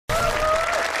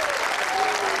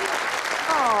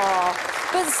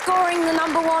Scoring the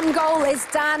 #1 goal is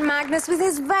Dan Magnus with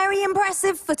his very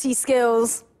impressive footy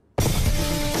skills.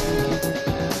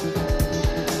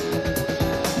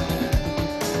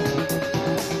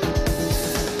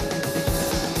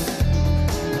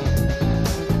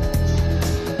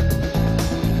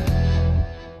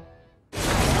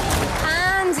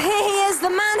 And here he is, the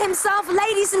man himself.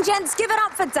 Ladies and gents, give it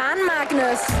up for Dan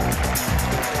Magnus.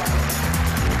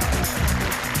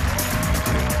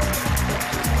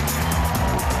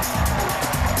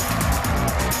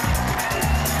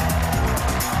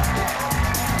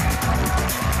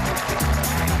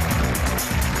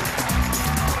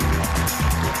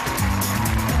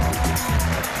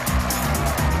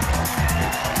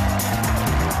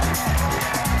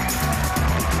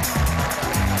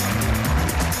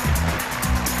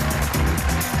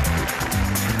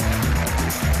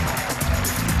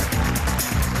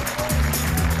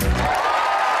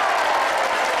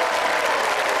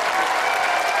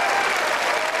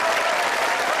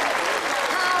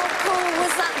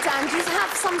 Do you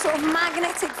have some sort of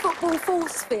magnetic football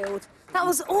force field? That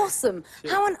was awesome.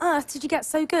 Yeah. How on earth did you get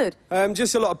so good?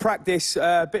 Just a lot of practice,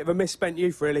 a bit of a misspent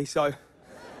youth, really, so...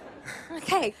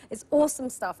 OK, it's awesome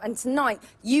stuff. And tonight,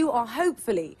 you are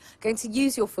hopefully going to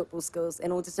use your football skills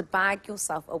in order to bag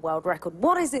yourself a world record.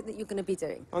 What is it that you're going to be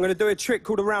doing? I'm going to do a trick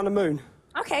called Around the Moon.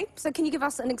 OK, so can you give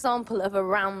us an example of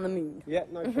Around the Moon? Yeah,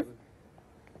 no problem.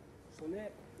 It's on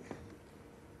there.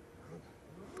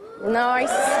 Nice.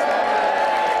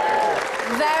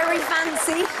 Very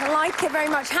fancy. I like it very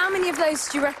much. How many of those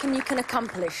do you reckon you can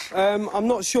accomplish? I'm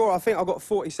not sure. I think I've got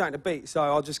 40 something to beat, so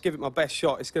I'll just give it my best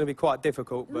shot. It's going to be quite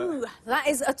difficult, but... Ooh, that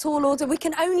is a tall order. We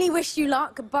can only wish you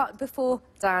luck, but before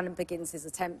Dan begins his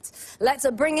attempt, let's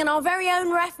bring in our very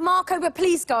own ref, Marco. But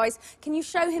please, guys, can you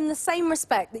show him the same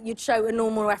respect that you'd show a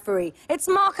normal referee? It's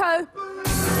Marco. You're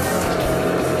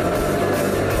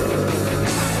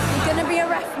going to be a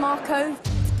ref, Marco.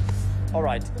 All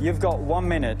right, you've got 1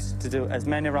 minute to do as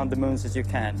many Around the Moons as you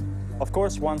can. Of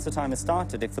course, once the time is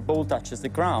started, if the ball touches the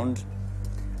ground,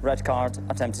 red card,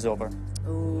 attempt is over.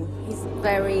 Ooh, he's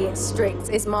very strict,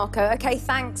 is Marco. OK,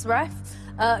 thanks, ref.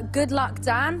 Good luck,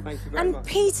 Dan. Thank you very much. And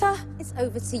Peter, it's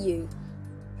over to you.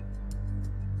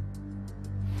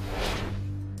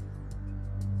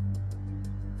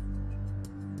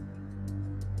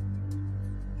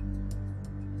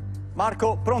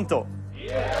 Marco, pronto?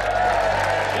 Yeah.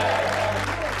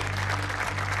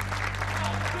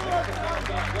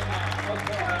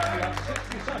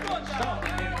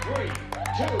 Starting in 3,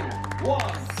 2,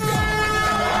 1.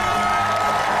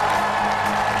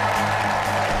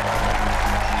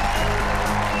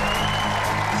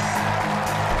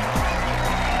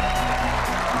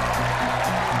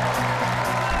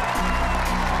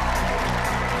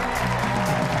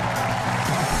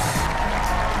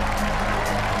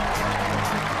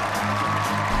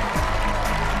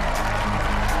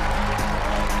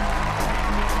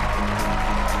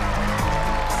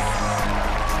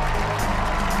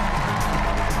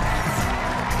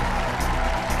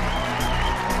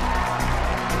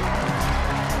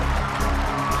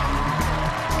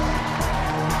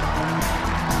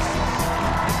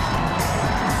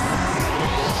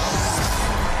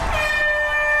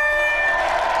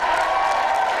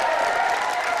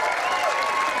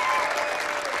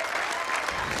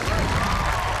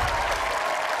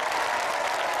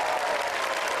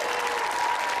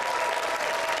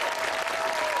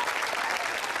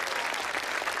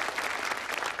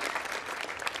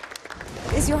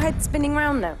 Is your head spinning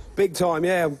round now? Big time,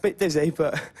 yeah. I'm a bit dizzy,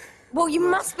 but... Well, you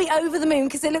must be over the moon,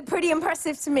 because it looked pretty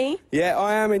impressive to me. Yeah,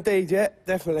 I am indeed, yeah,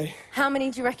 definitely. How many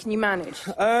do you reckon you managed?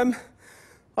 I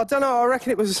don't know, I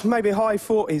reckon it was maybe high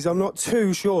 40s. I'm not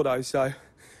too sure, though, so...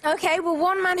 OK, well,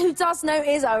 one man who does know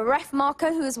is a ref,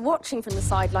 Marco, who is watching from the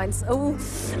sidelines. Oh,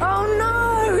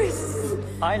 no!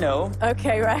 I know.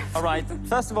 OK, ref. All right,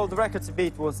 first of all, the record to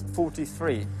beat was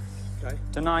 43. OK.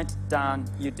 Tonight, Dan,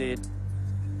 you did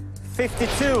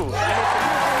 52.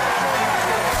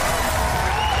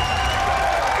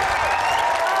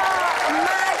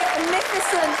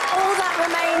 Magnificent. All that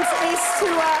remains is to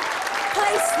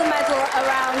place the medal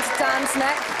around Dan's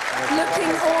neck.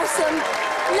 Looking awesome.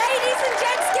 Ladies and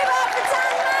gents, give it up for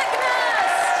Dan